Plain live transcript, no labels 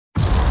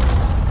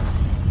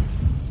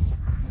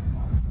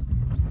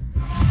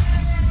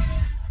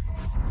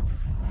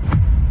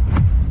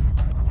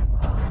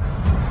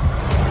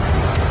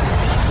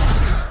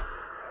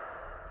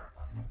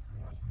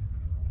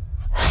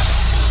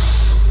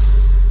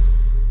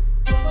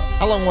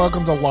Hello and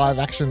welcome to Live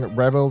Action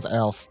Rebels,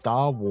 our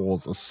Star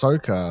Wars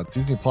Ahsoka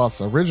Disney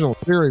Plus original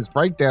series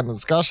breakdown and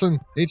discussion.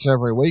 Each and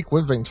every week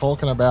we've been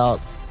talking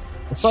about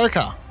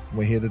Ahsoka.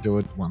 We're here to do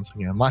it once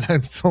again. My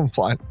name's Tom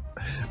Blight.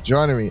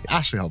 Joining me,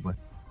 Ashley Hobley.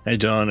 Hey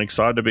John,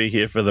 excited to be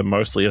here for the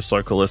mostly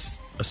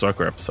Ahsoka-less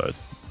Ahsoka episode.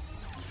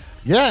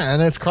 Yeah, and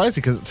it's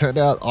crazy because it turned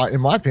out, in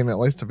my opinion at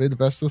least, to be the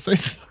best of the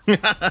season.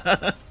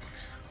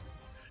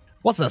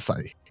 What's that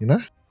say, you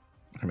know?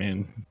 I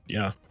mean,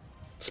 yeah.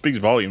 Speaks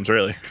volumes,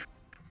 really.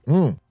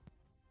 Kind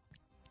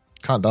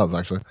of does,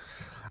 actually.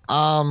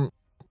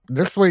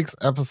 This week's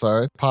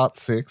episode, part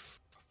 6,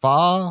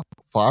 Far,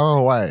 Far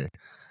Away.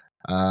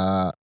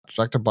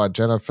 Directed by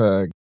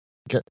Jennifer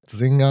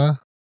Getzinger.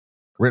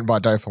 Written by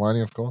Dave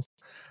Filoni, of course.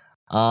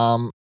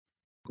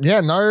 Yeah,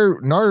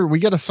 no, we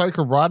get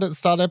Ahsoka right at the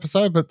start of the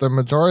episode, but the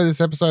majority of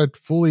this episode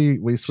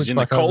we switch in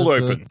back the cold over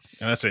open, to,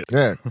 and that's it.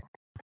 Yeah,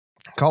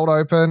 cold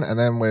open, and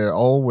then we're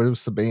all with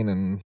Sabine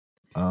and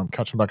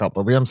catching back up.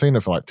 But we haven't seen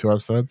her for like 2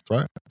 episodes,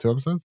 right? 2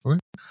 episodes, I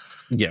think?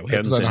 Yeah, we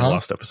hadn't seen the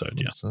last episode.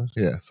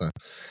 Yeah, so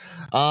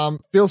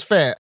feels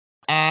fair.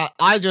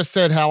 I just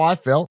said how I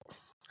felt.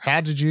 How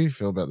did you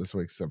feel about this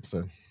week's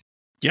episode?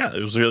 Yeah,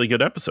 it was a really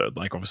good episode.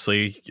 Like,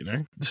 obviously,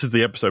 this is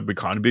the episode we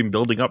kind of been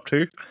building up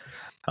to.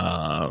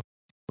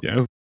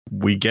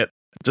 We get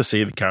to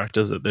see the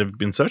characters that they've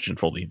been searching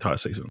for the entire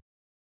season.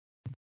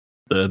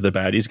 The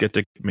baddies get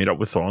to meet up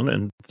with Thrawn,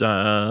 and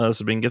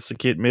Sabine gets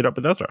to meet up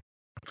with Ezra,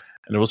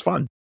 and it was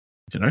fun.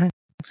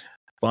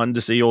 Fun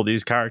to see all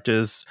these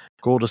characters.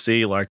 Cool to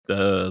see like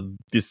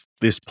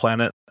this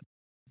planet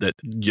that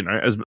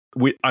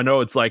I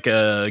know it's like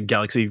a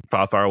galaxy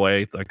far, far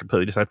away, like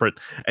completely separate,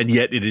 and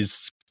yet it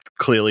is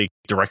clearly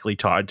directly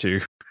tied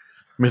to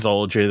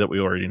mythology that we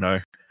already know.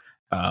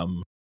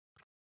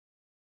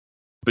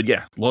 But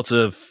yeah, lots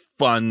of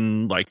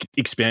fun, like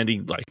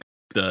expanding like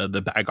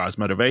the bad guys'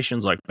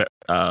 motivations, like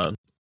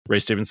Ray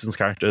Stevenson's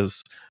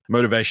character's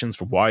motivations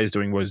for why he's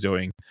doing what he's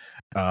doing,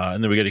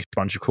 and then we get a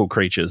bunch of cool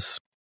creatures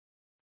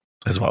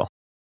as well.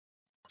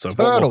 So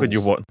what could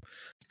you want?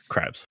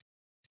 Crabs.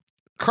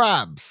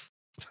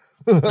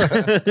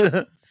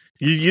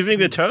 You think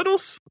they're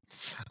turtles?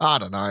 I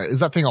don't know.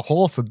 Is that thing a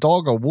horse, a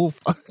dog, a wolf?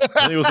 I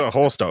think it was a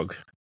horse dog.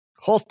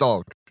 Horse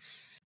dog.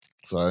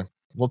 So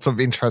lots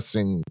of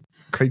interesting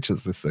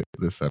creatures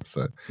this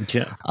episode.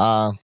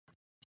 Yeah.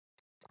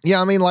 Yeah,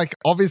 I mean, like,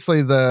 obviously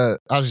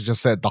as you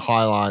just said, the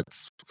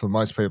highlights for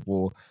most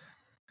people,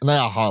 and they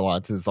are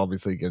highlights, is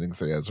obviously getting to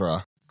see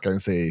Ezra, getting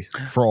to see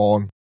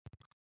Thrawn.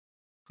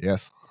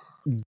 Yes.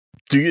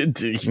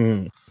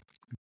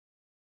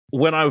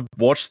 When I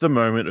watched the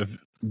moment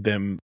of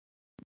them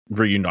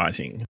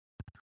reuniting,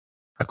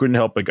 I couldn't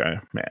help but go,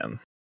 man,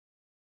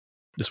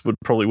 this would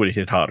have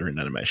hit harder in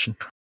animation.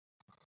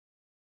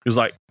 It was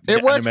like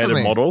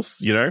animated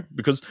models,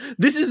 because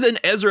this is an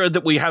Ezra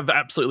that we have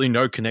absolutely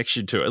no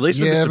connection to. At least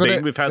with the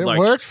Sabine, we've had like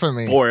worked for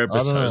me. 4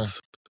 episodes.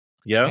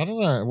 Yeah, I don't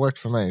know. It worked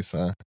for me.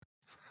 So,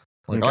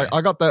 like, okay. I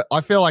got the.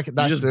 I feel like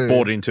that's just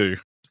bought into.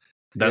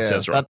 That's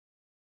Ezra.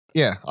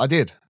 Yeah, I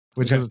did,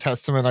 which is a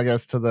testament, I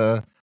guess, to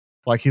the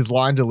his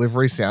line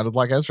delivery sounded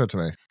like Ezra to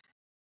me.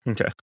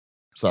 Okay,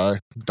 so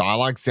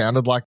dialogue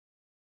sounded like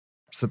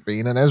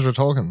Sabine and Ezra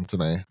talking to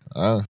me.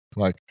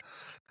 Like.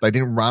 They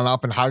didn't run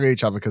up and hug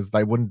each other because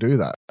they wouldn't do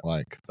that.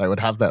 Like, they would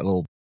have that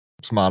little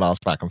smart ass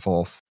back and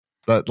forth.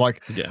 But I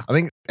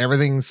think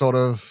everything sort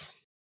of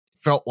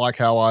felt like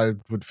how I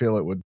would feel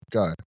it would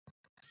go.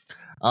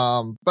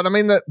 But I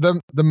mean,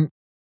 the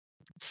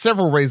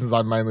several reasons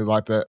I mainly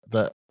like the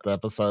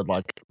episode,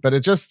 but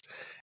it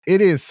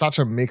is such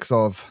a mix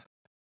of,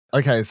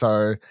 okay,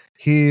 so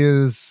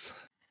here's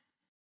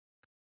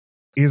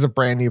a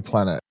brand new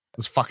planet.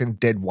 There's fucking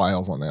dead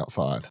whales on the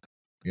outside,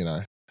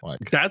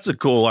 that's a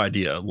cool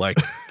idea. Like,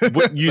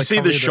 you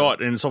see the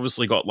shot and it's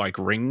obviously got like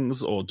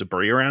rings or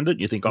debris around it.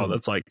 You think, oh,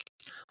 that's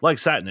like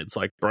Saturn. It's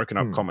like broken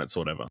up comets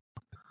or whatever.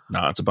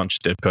 No, it's a bunch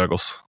of dead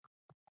Purgles.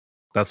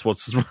 That's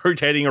what's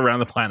rotating around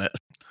the planet.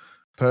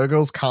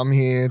 Purgles come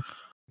here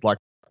like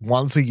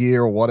once a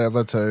year or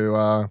whatever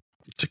to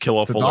kill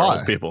off all the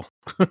old people.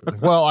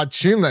 Well, I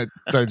assume that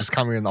they just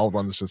come here and the old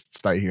ones just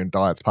stay here and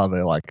die. It's part of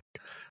their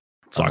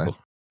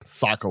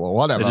cycle or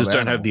whatever. They just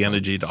don't have the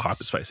energy to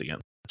hyperspace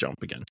again. Jump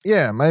again.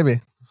 Yeah,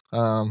 maybe.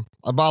 But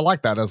I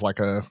like that as like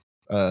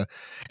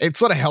it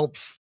sort of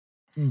helps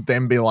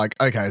them be like,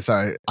 okay,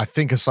 so I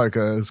think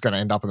Ahsoka is going to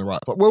end up in the right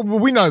place. Well,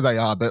 we know they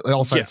are, but it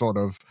also sort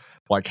of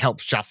like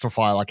helps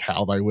justify like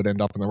how they would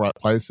end up in the right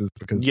places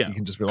because you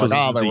can just be like,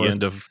 they were the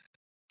end of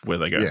where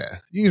they go. Yeah,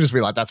 you can just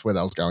be like, that's where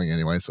that was going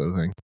anyway, sort of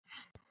thing.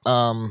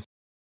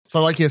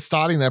 So like you're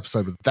starting the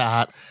episode with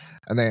that,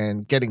 and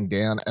then getting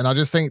down, and I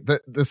just think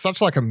that there's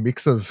such like a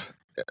mix of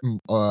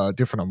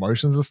different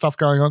emotions and stuff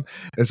going on.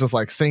 It's just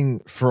like seeing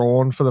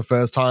Thrawn for the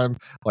first time.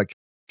 Like,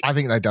 I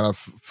think they've done a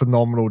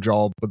phenomenal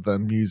job with the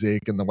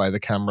music and the way the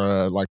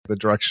camera, like the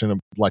direction of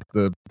like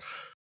the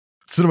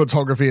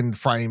cinematography and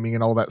framing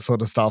and all that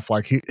sort of stuff.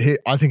 Like he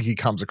I think he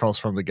comes across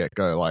from the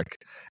get-go. Like,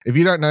 if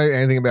you don't know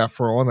anything about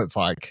Thrawn, it's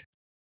like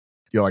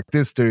you're like,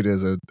 this dude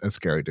is a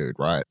scary dude,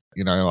 right?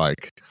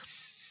 Like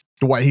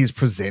the way he's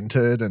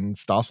presented and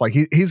stuff. Like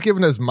he's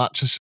given as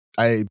much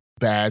a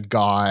bad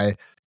guy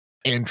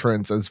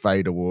entrance as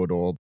Vader would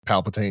or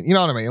Palpatine. You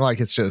know what I mean? Like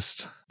it's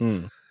just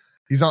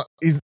he's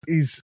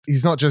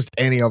not just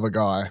any other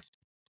guy.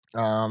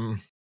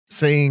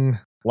 Seeing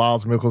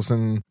Lars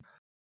Mikkelsen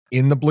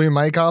in the blue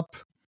makeup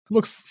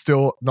looks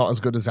still not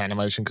as good as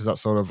animation because that's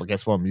sort of, I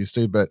guess, what I'm used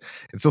to, but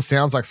it still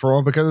sounds like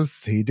Thrawn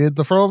because he did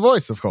the Thrawn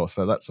voice, of course.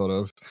 So that sort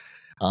of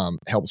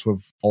helps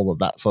with all of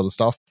that sort of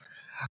stuff.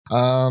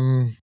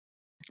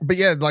 But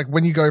yeah, like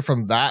when you go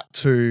from that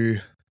to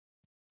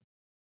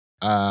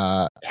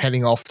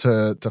heading off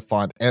to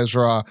find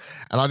Ezra,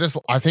 and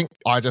I think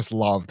I just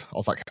loved, I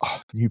was like,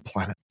 oh, new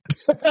planet.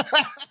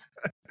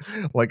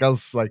 Like I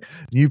was like,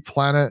 new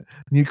planet,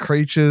 new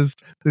creatures,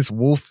 this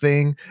wolf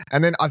thing.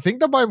 And then I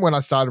think the moment when I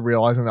started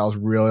realizing that I was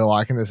really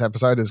liking this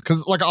episode is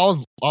because like I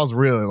was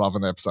really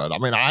loving the episode. I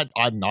mean, I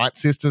had Night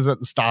Sisters at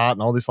the start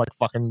and all this like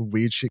fucking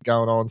weird shit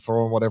going on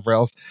for and whatever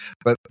else.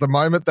 But the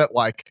moment that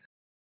like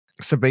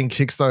Sabine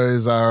kicks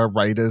those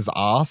raiders'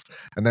 ass,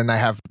 and then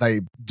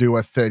they do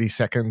a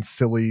 30-second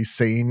silly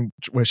scene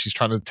where she's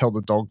trying to tell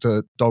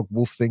the dog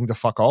wolf thing to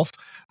fuck off.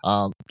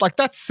 Like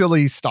that's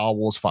silly Star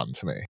Wars fun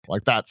to me.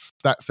 Like that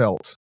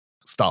felt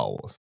Star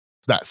Wars.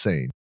 That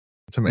scene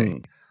to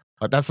me,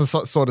 like that's the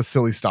sort of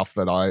silly stuff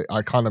that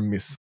I kind of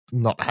miss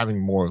not having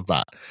more of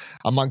that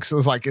amongst.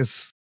 It's like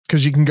it's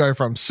because you can go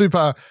from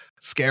super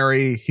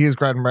scary, here's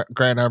Grand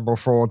Admiral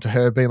Thrawn, to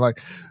her being like,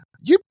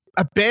 you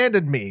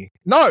abandoned me.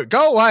 No,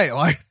 go away.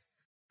 Like,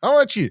 I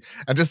want you.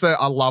 And just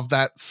I love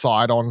that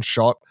side-on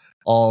shot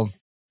of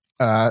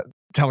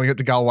telling it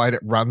to go away. And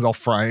it runs off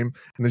frame,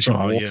 and then she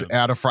walks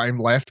out of frame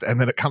left,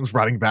 and then it comes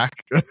running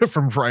back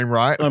from frame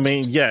right. I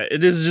mean, yeah,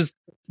 it is just,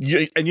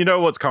 and you know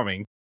what's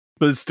coming,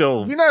 but it's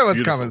still, you know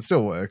what's coming. It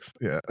still works.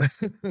 Yeah,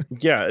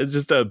 yeah, it's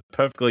just a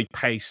perfectly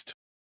paced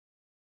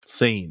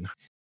scene.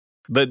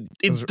 But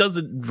it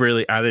doesn't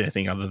really add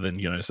anything other than,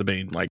 you know,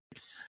 Sabine like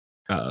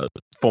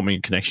forming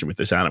a connection with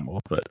this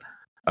animal, but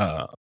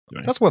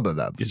that's what it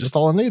does. It's just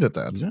all I needed.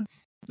 That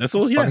that's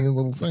all. Yeah, funny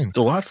little thing. It's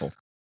delightful.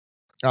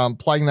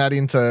 Playing that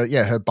into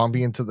her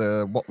bumping into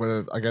the what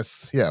were, I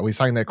guess, we're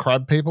saying they're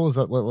crab people. Is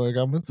that what we're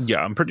going with?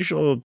 Yeah, I'm pretty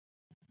sure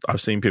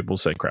I've seen people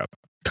say crab.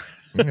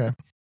 Okay.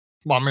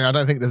 Well, I mean, I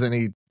don't think there's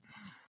any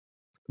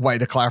way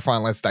to clarify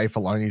unless Dave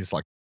Filoni's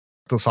like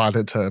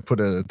decided to put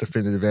a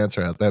definitive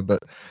answer out there. But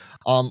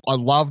I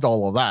loved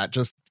all of that.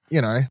 Just,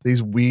 you know,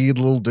 these weird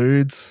little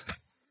dudes.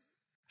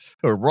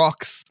 Or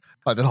rocks,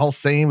 like the whole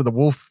scene with the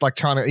wolf like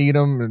trying to eat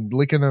him and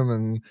licking him,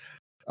 and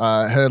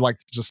her like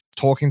just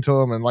talking to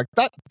him, and like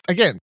that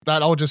again,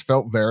 that all just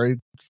felt very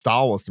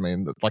Star Wars to me,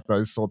 and like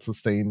those sorts of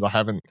scenes I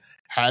haven't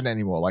had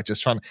anymore. Like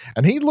just trying,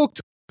 and he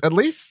looked, at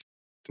least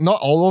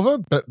not all of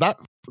it, but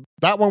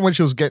that one when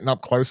she was getting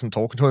up close and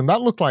talking to him,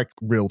 that looked like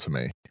real to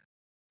me.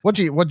 What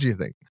do you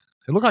think?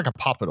 It looked like a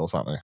puppet or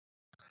something.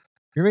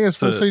 You think it's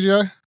full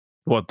CGI?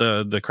 What,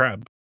 the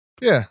crab?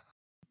 Yeah.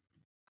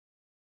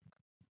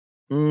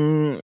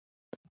 I'm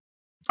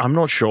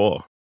not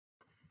sure.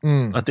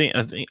 I think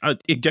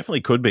it definitely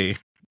could be.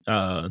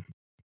 You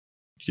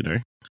know,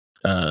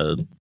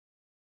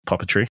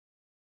 puppetry.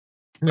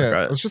 Yeah,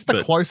 like, it was just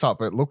the close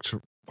up. It looked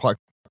quite.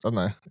 I don't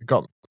know.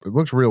 It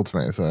looked real to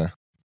me. So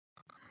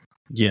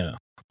yeah,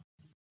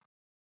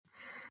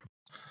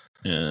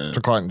 which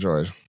I quite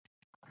enjoyed.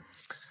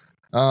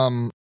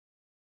 Yeah,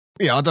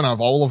 I don't know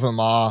if all of them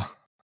are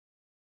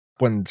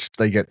when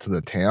they get to the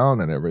town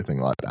and everything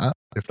like that.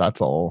 If that's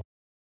all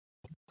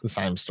the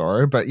same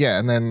story, but yeah,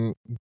 and then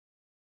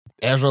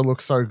Ezra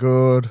looks so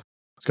good.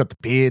 He's got the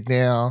beard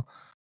now.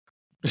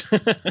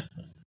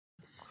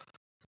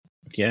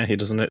 Yeah, he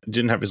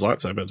didn't have his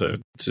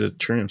lightsaber to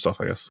trim himself,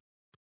 I guess.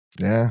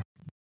 Yeah.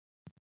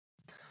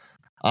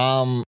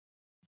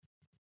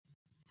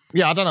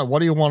 Yeah, I don't know. What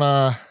do you want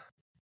to?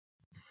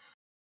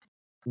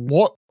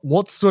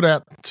 What stood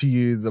out to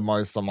you the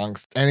most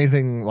amongst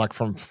anything like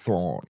from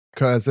Thrawn?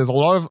 Because there's a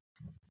lot of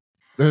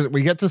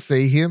we get to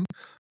see him,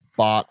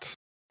 but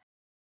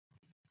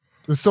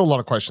there's still a lot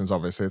of questions.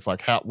 Obviously, it's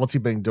like what's he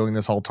been doing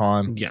this whole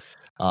time? Yeah.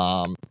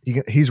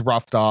 He's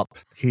roughed up.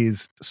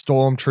 His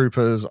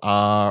stormtroopers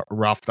are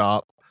roughed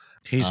up.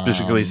 He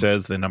specifically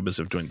says their numbers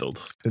have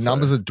dwindled. The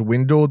numbers have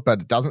dwindled,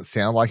 but it doesn't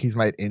sound like he's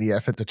made any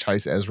effort to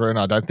chase Ezra, and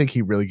I don't think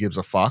he really gives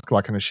a fuck.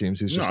 Like, and assumes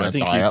he's just going to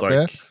die out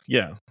there.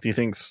 Yeah. Do you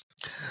think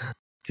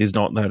he's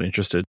not that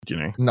interested? You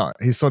know? No,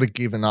 he's sort of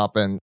given up,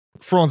 and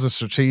Thrawn's a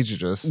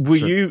strategist. Were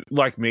you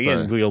like me,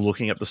 and we were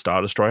looking at the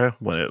Star Destroyer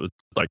when it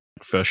like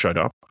first showed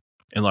up,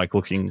 and like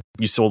looking,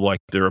 you saw like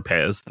the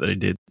repairs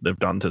that they've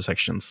done to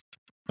sections,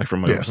 like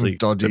from obviously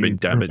dodgy big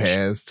damage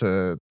repairs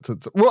to.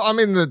 Well, I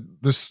mean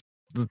the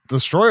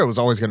destroyer was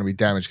always going to be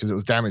damaged because it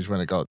was damaged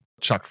when it got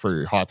chucked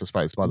through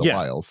hyperspace by the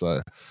whale.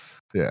 So,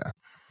 yeah.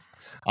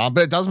 But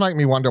it does make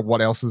me wonder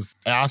what else is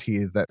out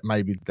here that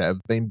maybe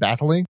they've been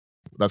battling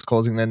that's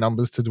causing their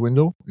numbers to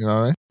dwindle. You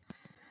know what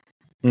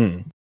I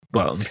mean?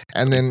 Well,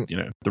 and then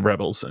the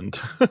rebels and.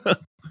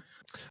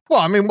 Well,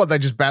 I mean, they're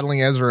just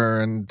battling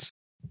Ezra and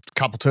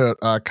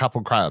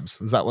couple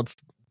crabs. Is that what's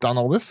done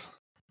all this?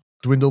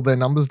 Dwindled their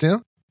numbers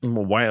down?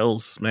 more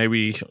whales,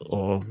 maybe,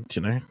 or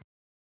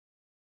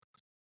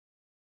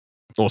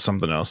or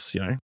something else.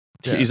 Yeah.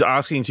 He's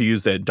asking to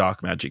use their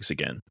dark magics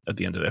again at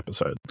the end of the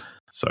episode.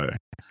 So,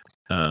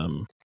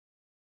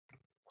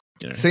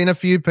 seen a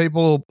few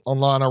people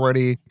online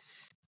already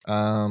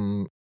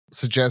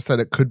suggest that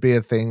it could be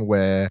a thing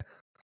where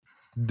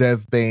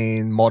they've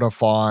been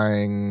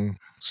modifying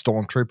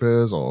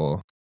stormtroopers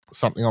or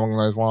something along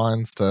those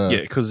lines to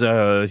because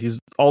his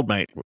old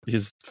mate,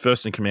 his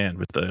first in command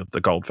with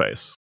the gold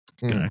face,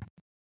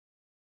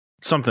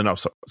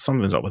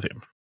 something's up with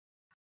him.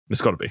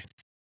 It's got to be.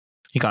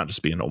 He can't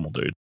just be a normal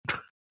dude.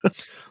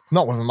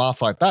 Not with a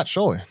mask like that,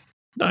 surely.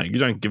 No, you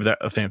don't give that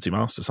a fancy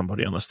mask to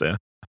somebody unless they're,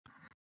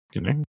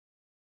 you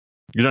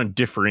don't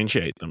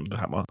differentiate them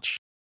that much.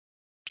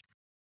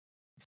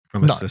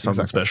 Unless there's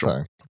something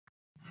special.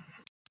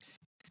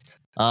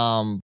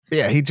 So.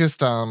 He just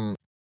so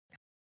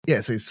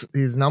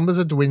his numbers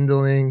are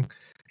dwindling.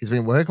 He's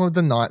been working with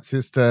the Night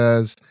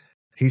Sisters.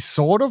 He's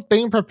sort of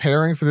been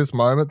preparing for this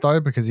moment though,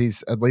 because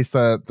he's at least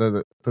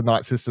the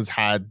Night Sisters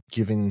had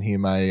given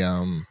him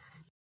a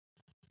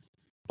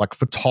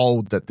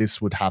foretold that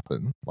this would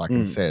happen,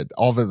 and said,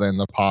 other than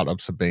the part of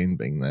Sabine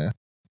being there.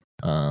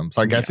 So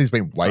I guess he's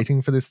been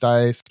waiting for this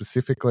day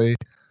specifically.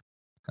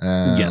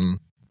 I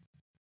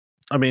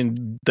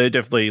mean, they're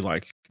definitely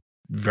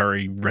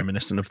very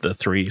reminiscent of the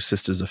three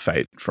sisters of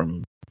fate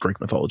from Greek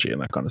mythology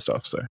and that kind of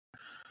stuff. So,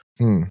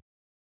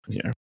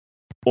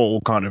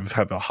 all kind of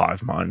have a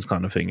hive minds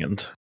kind of thing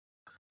and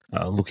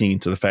looking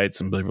into the fates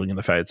and believing in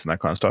the fates and that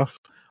kind of stuff.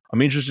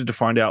 I'm interested to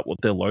find out what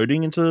they're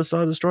loading into the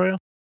Star Destroyer.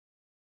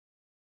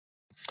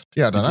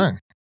 Yeah, I don't know.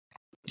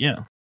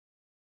 Yeah.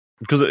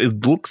 Because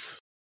it looks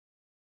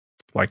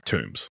like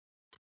tombs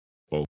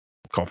or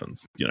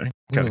coffins,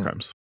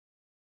 catacombs.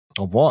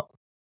 Of what?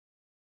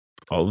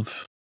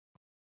 Of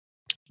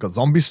got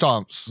zombie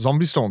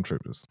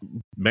stormtroopers.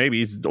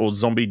 Maybe, or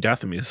zombie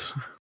Dathomir.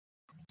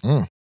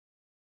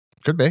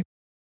 Could be.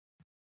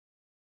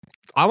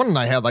 I want to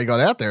know how they got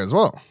out there as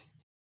well.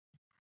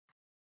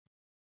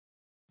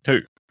 Who?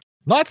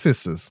 Night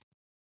Sisters.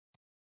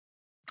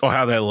 Or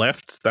how they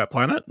left that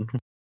planet?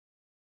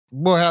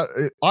 Well,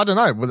 I don't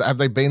know. Have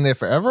they been there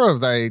forever? Or have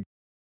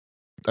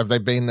they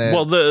been there?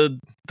 Well, the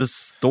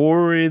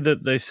story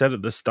that they said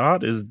at the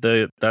start is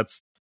that's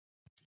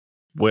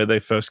where they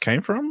first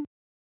came from.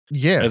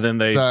 Yeah, and then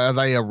so are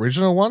they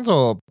original ones,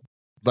 or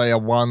they are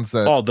ones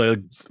that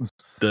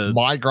the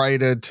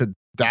migrated to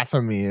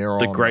Dathomir?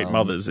 The Great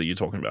Mothers that you're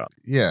talking about?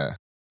 Yeah.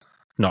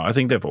 No, I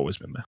think they've always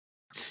been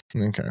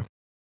there. Okay.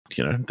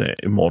 They're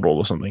immortal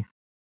or something.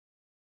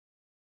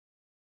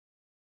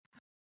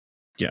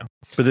 Yeah.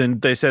 But then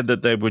they said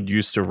that they would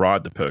used to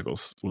ride the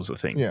Purgles was the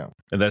thing. Yeah.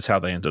 And that's how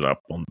they ended up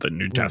on the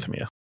new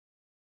Dathomir.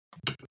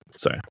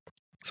 So.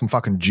 Some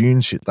fucking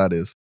Dune shit, that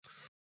is.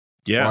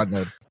 Yeah.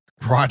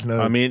 Right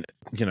nerd. I mean,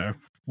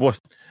 what?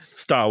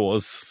 Star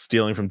Wars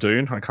stealing from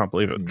Dune? I can't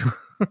believe it.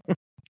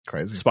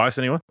 Crazy. Spice,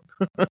 anyone?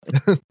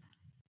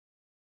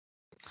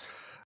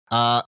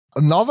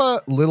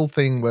 Another little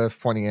thing worth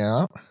pointing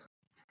out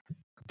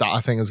that I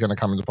think is going to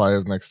come into play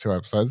over the next 2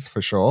 episodes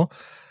for sure.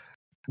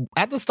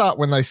 At the start,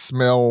 when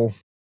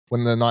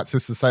the Night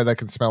Sisters say they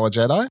can smell a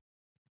Jedi,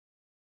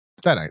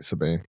 that ain't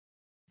Sabine.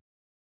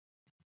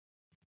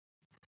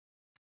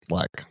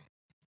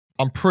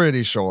 I'm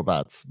pretty sure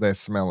they're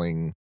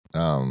smelling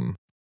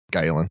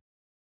Galen.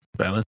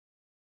 Balin?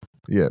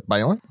 Yeah,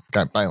 Balin?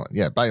 Okay, Balin.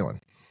 Yeah, Balin.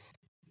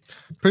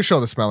 Pretty sure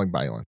they're smelling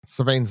Balin.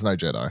 Sabine's no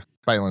Jedi.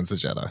 Balin's a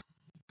Jedi.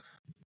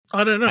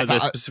 I don't know. They're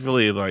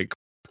specifically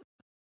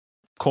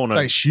corner.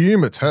 They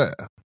assume it's her.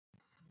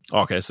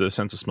 Okay, so the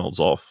sense of smell's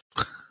off.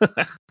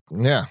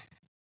 Yeah.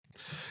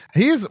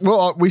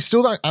 We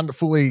still don't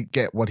fully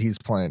get what his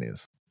plan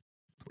is.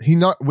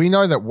 We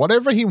know that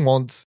whatever he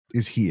wants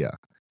is here.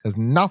 Has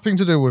nothing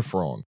to do with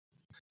Thrawn.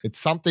 It's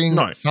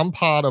some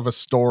part of a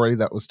story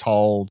that was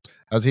told,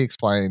 as he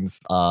explains,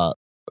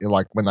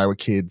 when they were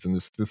kids, and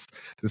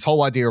this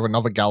whole idea of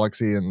another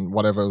galaxy and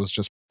whatever was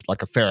just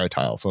like a fairy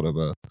tale, sort of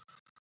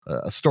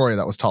a story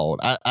that was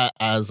told.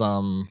 As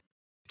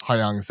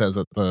Hyung says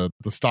at the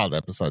start of the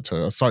episode to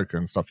Ahsoka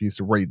and stuff, used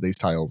to read these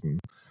tales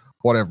and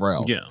whatever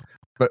else. Yeah.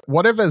 But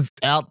whatever's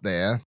out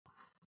there,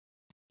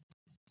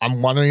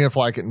 I'm wondering if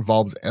it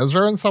involves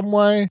Ezra in some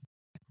way.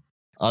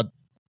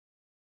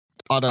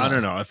 I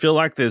don't know. I feel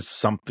like there's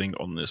something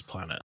on this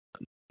planet,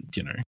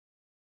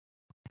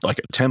 like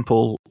a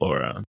temple or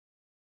a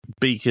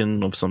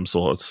beacon of some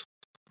sort.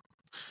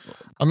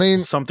 I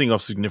mean, something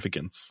of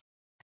significance.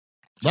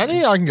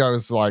 Maybe I can go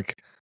as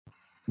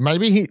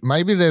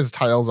maybe there's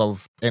tales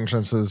of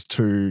entrances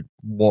to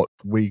what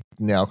we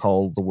now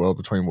call the world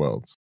between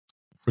worlds,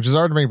 which has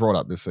already been brought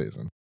up this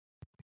season.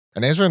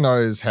 And Ezra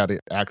knows how to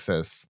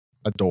access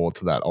a door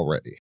to that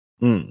already.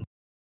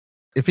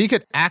 If he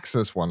could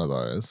access one of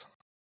those,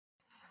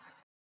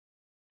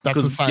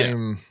 that's the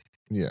same.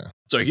 Yeah.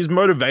 So his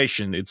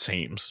motivation, it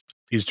seems,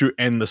 is to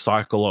end the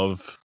cycle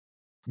of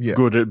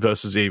good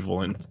versus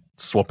evil and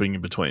swapping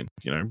in between,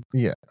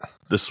 Yeah.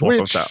 The swap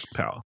of that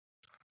power.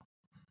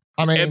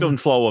 I mean, ebb and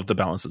flow of the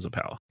balances of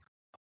power.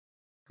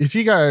 if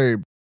you go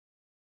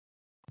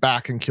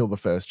back and kill the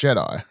first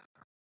Jedi,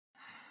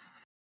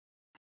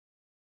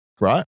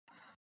 right?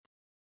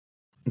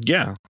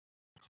 Yeah.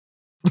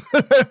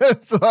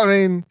 So, I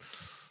mean,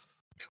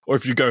 or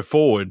if you go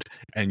forward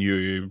and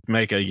you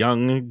make a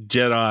young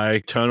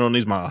Jedi turn on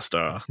his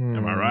master,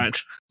 am I right?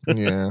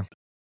 Yeah.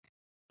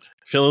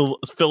 Fill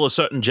a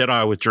certain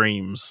Jedi with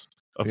dreams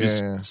of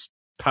his Yeah.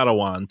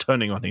 Padawan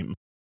turning on him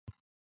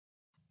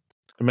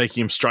and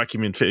making him strike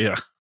him in fear.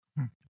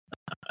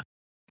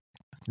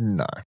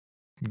 No,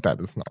 that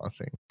is not a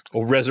thing.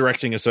 Or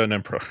resurrecting a certain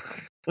emperor.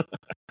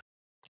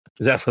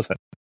 Is that what's that?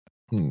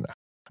 No.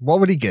 What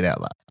would he get out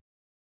of that?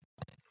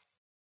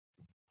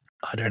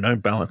 I don't know.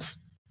 Balance.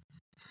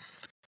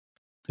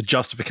 A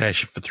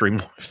justification for 3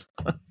 more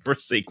for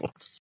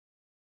sequels.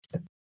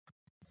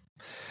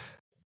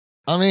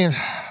 I mean,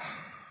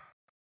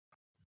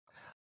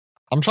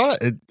 I'm trying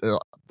to.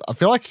 I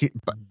feel like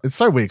it's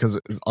so weird because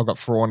I've got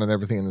Thrawn and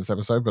everything in this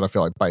episode, but I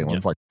feel like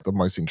Balin's like the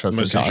most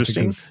interesting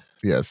character.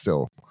 Yeah,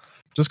 still.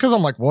 Just because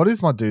I'm like, what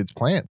is my dude's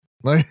plan?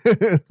 Like,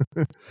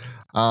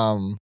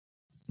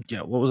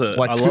 yeah, what was it?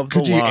 Like, I love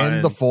could the you line.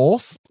 end the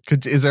Force?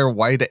 Is there a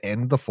way to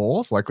end the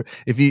Force? Like,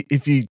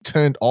 if you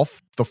turned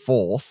off the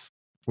Force,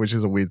 which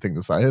is a weird thing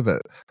to say,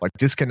 but like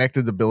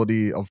disconnected the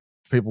ability of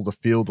people to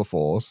feel the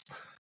Force,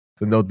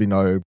 then there'd be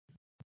no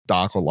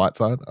dark or light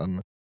side.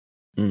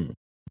 The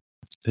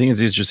thing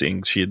is, it's just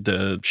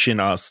Shin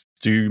asks,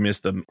 "Do you miss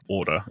the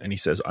Order?" And he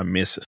says, "I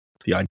miss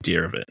the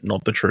idea of it,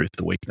 not the truth,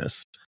 the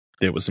weakness.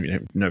 There was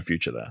no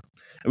future there."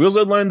 And we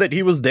also learned that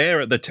he was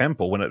there at the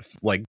temple when it,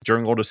 like,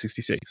 during Order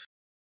 66,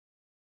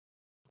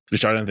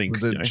 which I don't think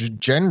was a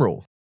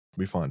general.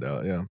 We find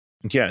out, yeah.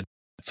 Yeah,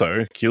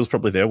 so he was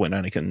probably there when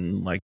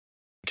Anakin like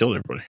killed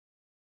everybody.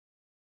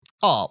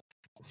 Oh,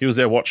 he was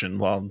there watching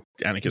while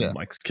Anakin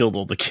like killed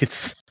all the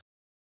kids.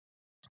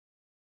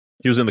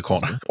 He was in the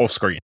corner, off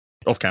screen,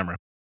 off camera.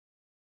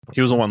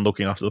 He was the one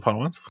looking after the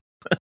Padawans.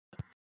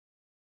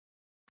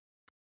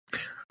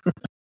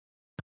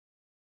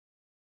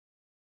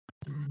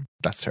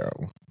 That's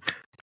terrible.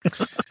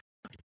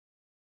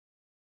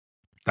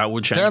 That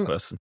would change a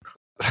person.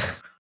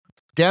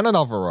 Down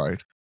another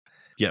road.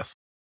 Yes.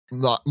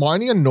 My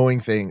only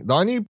annoying thing, the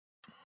only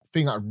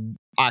thing I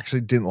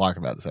actually didn't like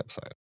about this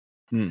episode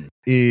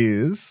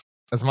is,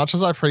 as much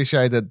as I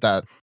appreciated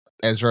that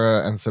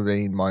Ezra and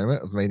Sabine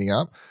moment of meeting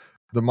up,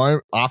 the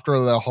moment after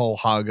the whole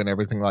hug and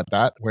everything like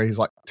that, where he's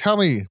like, "Tell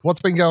me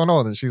what's been going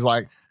on," and she's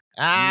like,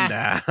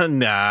 Nah.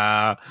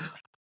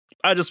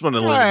 I just want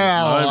to live in this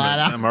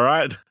moment. Am I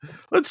right?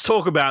 Let's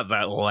talk about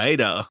that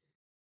later.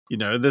 You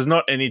know, there's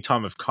not any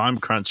time of time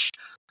crunch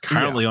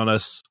currently on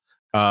us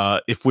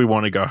if we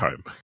want to go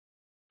home.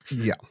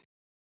 Yeah.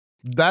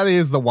 That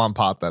is the one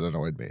part that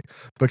annoyed me,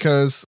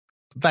 because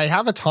they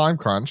have a time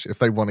crunch if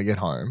they want to get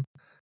home.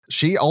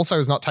 She also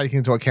is not taking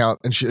into account,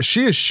 and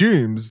she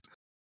assumes,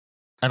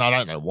 and I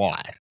don't know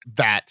why,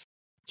 that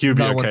you'd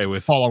be okay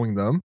with following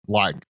them.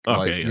 You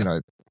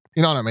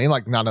know what I mean?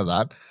 Like, none of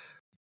that.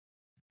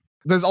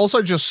 There's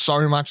also just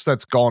so much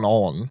that's gone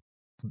on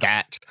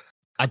that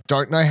I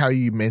don't know how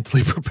you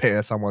mentally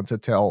prepare someone to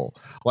tell.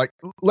 Like,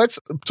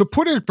 to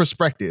put it in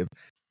perspective,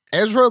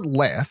 Ezra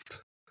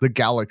left the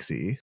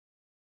galaxy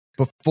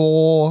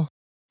before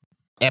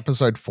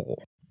episode 4.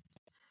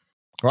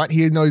 Right?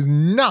 He knows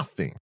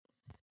nothing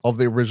of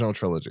the original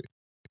trilogy.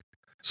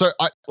 So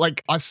I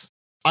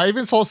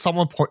even saw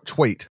someone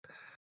tweet,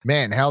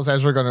 "Man, how's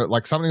Ezra gonna,"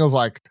 like, something was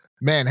like,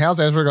 "Man, how's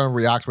Ezra gonna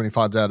react when he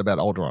finds out about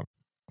Alderaan?"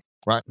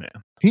 Right? Yeah.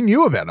 He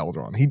knew about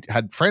Alderaan. He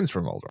had friends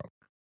from Alderaan.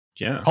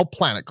 Yeah. Whole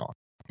planet gone,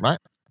 right?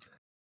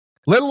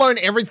 Let alone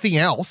everything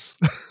else.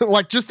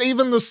 Like, just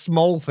even the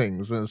small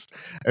things. It's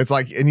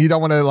like, and you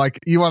don't want to, like,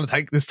 you want to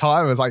take this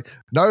time. It's like,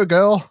 no,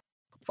 girl,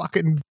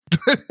 fucking.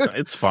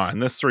 It's fine.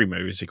 There's 3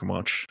 movies you can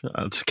watch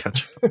to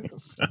catch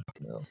up.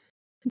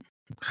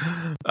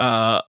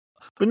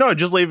 But no,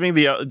 just leaving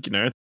the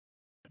elephant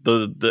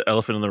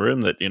in the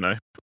room that,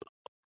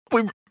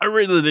 I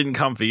really didn't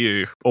come for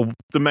you, or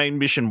the main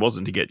mission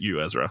wasn't to get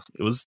you, Ezra.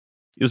 It was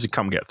to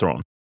come get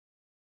Thrawn.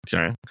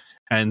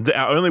 And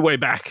our only way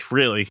back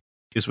really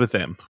is with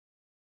them.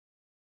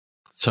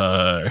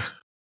 So,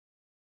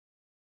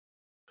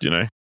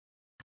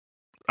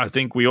 I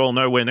think we all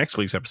know where next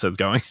week's episode's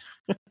going.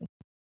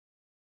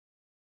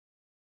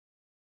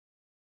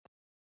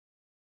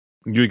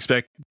 You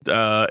expect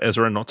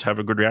Ezra not to have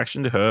a good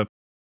reaction to her?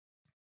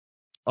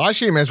 I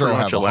assume Ezra will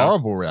have a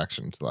horrible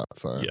reaction to that.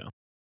 So yeah.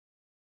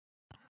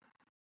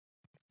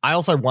 I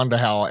also wonder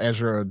how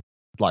Ezra,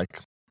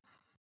 like,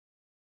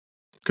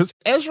 because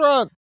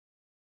Ezra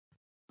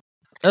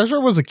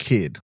was a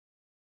kid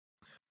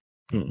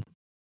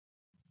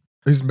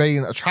who's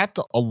been trapped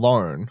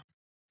alone,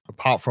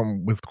 apart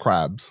from with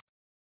crabs,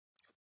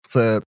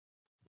 for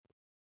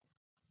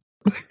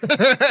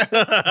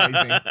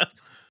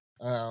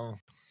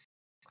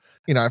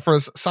for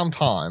some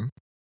time.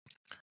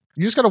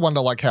 You just got to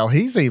wonder, like, how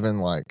he's even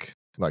like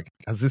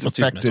has this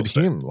affected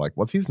him? Like,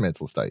 what's his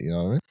mental state? You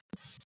know what I mean?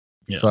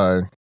 Yeah.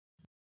 So,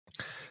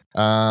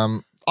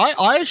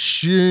 I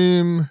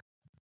assume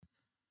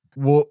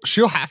well,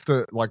 she'll have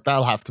to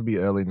that'll have to be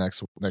early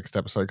next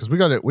episode because we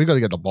got to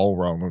get the ball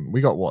rolling.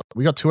 We got what?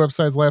 We got 2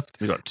 episodes left.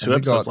 We got 2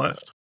 episodes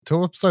left.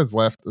 2 episodes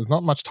left. There's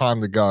not much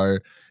time to go,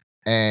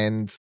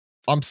 and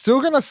I'm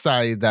still gonna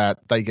say that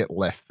they get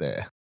left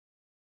there.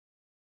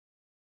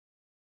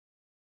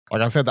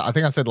 Like I said, I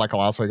think I said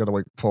last week or the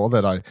week before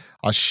that I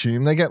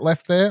assume they get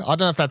left there. I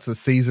don't know if that's the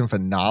season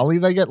finale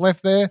they get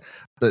left there,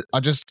 but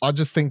I just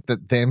think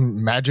that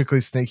them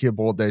magically sneaking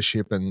aboard their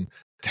ship and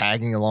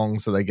tagging along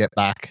so they get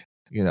back,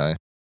 no.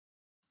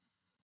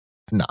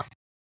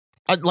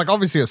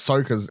 Obviously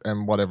Ahsoka's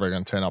and whatever are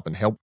going to turn up and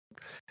help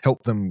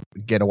them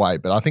get away,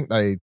 but I think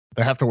they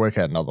have to work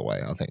out another way,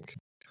 I think.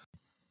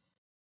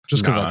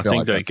 Just because I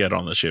think they get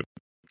on the ship.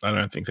 I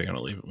don't think they're going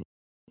to leave them.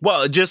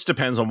 Well, it just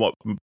depends on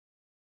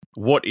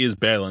what is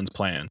Balin's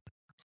plan.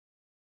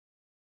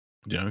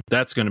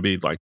 That's going to be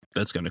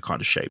that's going to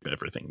kind of shape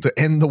everything. To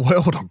end the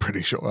world, I'm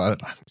pretty sure. I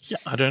don't know. Yeah,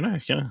 I don't know.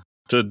 Yeah.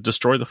 To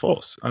destroy the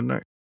Force. I don't know.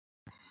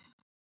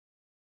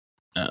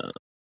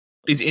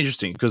 It's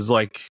interesting because,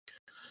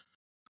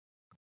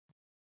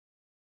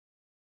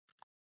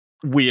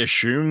 we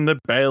assume that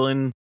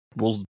Balin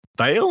will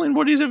fail in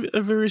what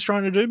he's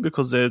trying to do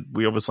because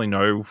we obviously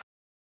know,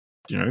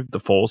 the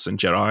Force and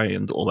Jedi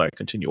and all that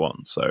continue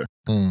on. So,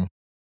 and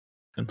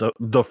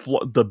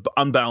the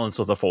unbalance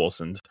of the Force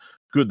and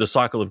the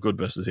cycle of good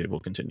versus evil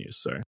continues.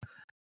 So,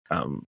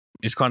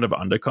 it's kind of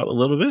undercut a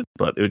little bit,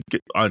 but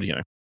I'll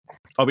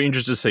be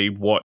interested to see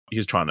what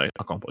he's trying to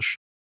accomplish.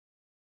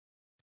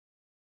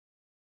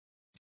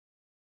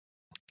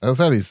 I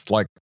said he's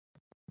the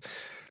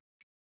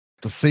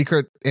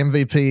secret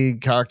MVP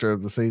character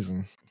of the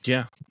season.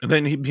 Yeah. And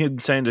then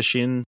he'd saying to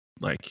Shin,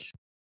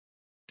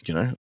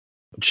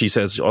 she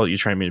says, "Oh, you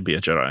trained me to be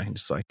a Jedi." And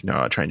just no,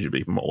 I trained you to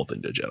be more than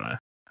a Jedi.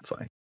 It's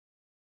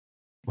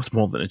what's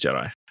more than a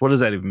Jedi? What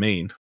does that even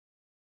mean?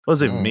 What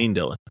does it even mean,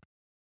 Dylan?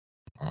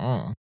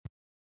 Oh.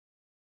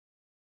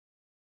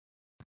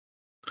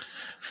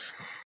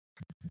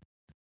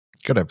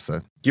 Good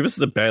episode. Give us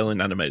the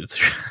Balin animated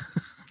series.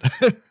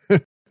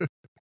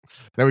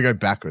 Then we go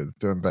backwards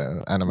doing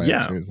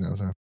animated series now.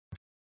 So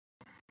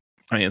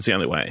I mean, it's the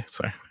only way.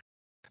 So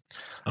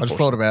I just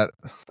thought about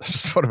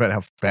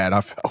how bad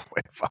I felt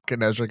when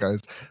fucking Ezra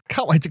goes,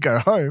 "Can't wait to go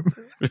home."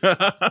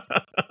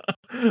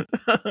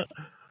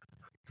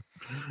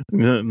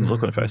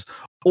 Look on her face.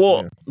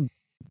 Or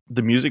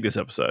the music this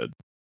episode,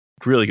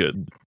 really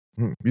good.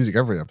 Music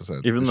every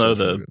episode. Even though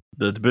the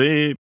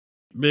beep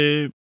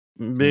beep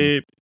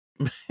beep,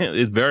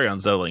 it's very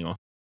unsettling.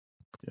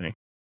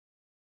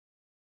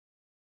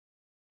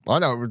 I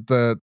know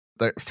the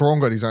Thrawn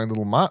got his own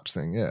little march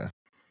thing. Yeah.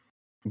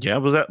 Yeah,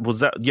 was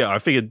that? Yeah, I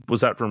figured, was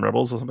that from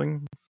Rebels or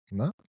something?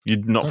 No, you're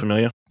not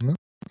familiar. No,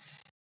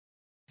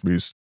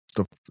 Miss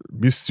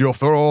your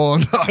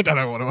Thrawn. I don't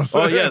know what it was.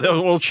 Oh yeah, they were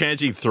all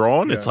chanting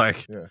Thrawn. Yeah, it's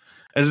and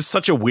it's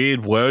such a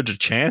weird word to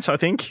chant. I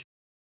think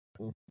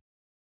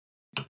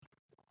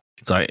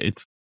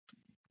it's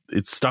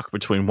it's stuck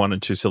between 1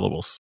 and 2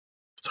 syllables.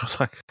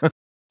 So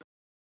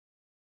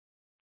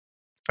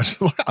it's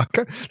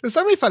there's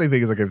so many funny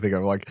things I can think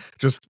of,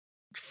 just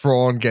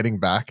Thrawn getting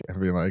back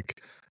and being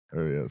like,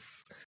 "Oh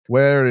yes,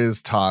 where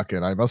is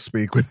Tarkin? I must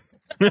speak with."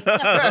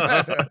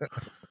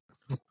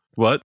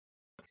 What?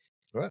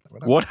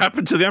 What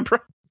happened to the Emperor?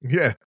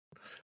 Yeah,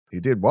 he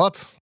did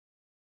what?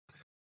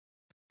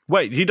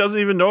 Wait, he doesn't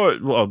even know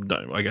it. Well,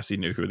 no, I guess he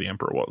knew who the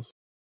Emperor was.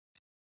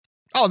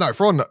 Oh no,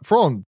 Thrawn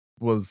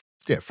was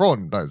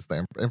Thrawn knows the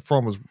Emperor, and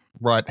Thrawn was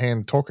right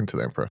hand talking to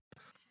the Emperor.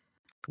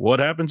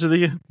 What happened to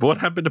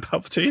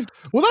Palpatine?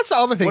 Well, that's the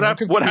other thing.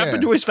 What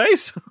happened to his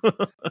face?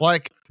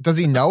 Does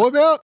he know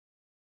about?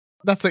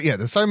 That's it. Yeah,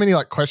 there's so many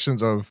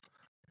questions of,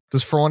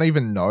 does Thrawn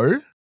even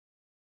know?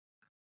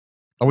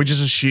 Are we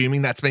just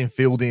assuming that's been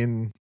filled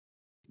in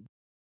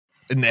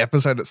the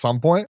episode at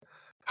some point?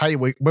 Hey,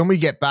 when we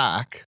get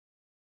back,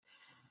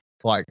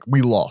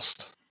 we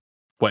lost.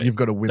 Wait, you've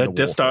got to win. That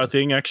Death Star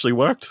thing actually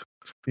worked.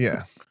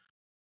 Yeah.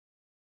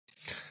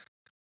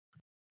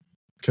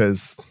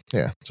 Because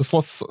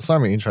just so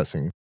many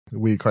interesting,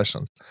 weird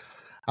questions.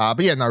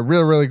 But yeah, no,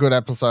 really, really good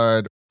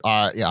episode.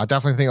 I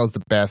definitely think it was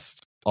the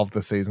best of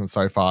the season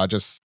so far. It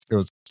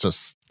was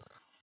just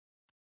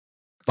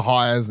the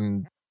highs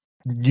and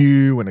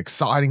new and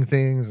exciting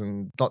things,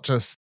 and not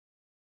just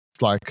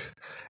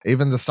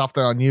even the stuff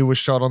that I knew was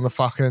shot on the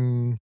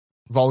fucking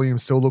volume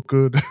still looked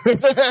good.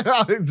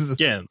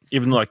 Yeah,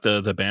 even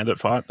the bandit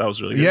fight, that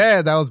was really good.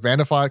 Yeah, that was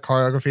bandit fight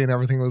choreography and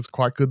everything was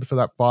quite good for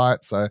that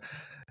fight. So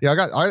yeah,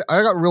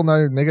 I got real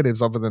no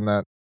negatives other than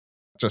that.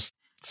 Just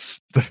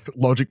the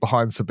logic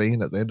behind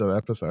Sabine at the end of the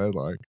episode.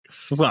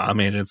 Well, I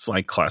mean, it's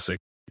classic,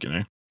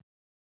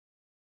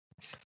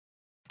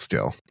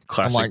 Still,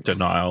 classic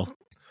denial.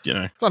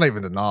 It's not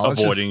even denial.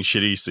 Avoiding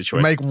shitty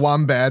situations. Make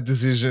one bad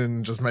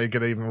decision, just make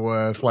it even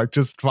worse.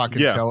 Just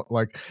fucking tell.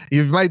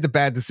 You've made the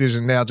bad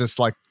decision now. Just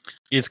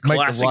it's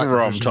classic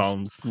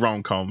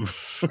rom-com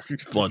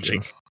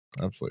logic.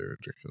 Absolutely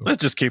ridiculous. Let's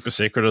just keep a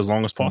secret as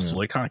long as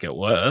possible. It can't get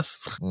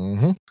worse.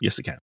 Mm-hmm. Yes,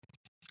 it can.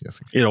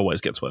 It always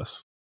gets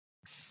worse.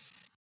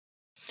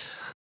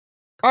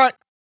 All right.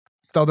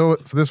 that'll do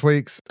it for this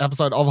week's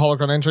episode of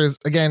Holocron Entries.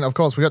 Again, of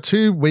course, we got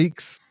 2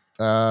 weeks,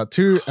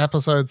 2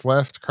 episodes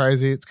left.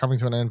 Crazy. It's coming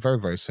to an end very,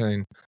 very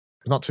soon.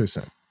 Not too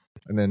soon.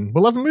 And then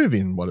we'll have a movie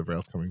and whatever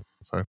else coming.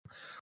 So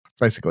it's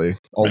basically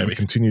all the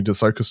continued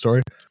Ahsoka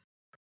story.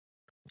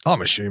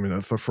 I'm assuming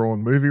it's the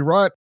Thrawn movie,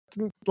 right?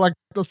 Like,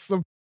 I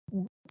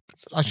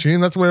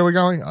assume that's where we're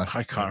going.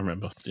 I can't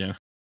remember. Yeah.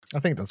 I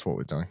think that's what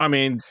we're doing. I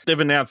mean, they've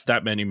announced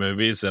that many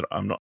movies that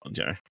I'm not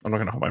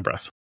going to hold my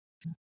breath.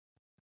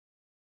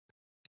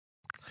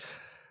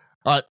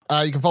 All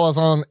right. You can follow us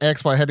on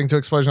X by heading to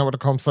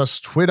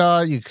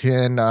explosionnetwork.com/Twitter. You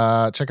can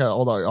check out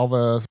all the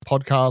other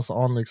podcasts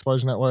on the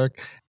Explosion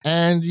Network,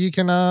 and you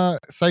can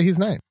say his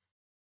name.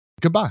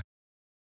 Goodbye.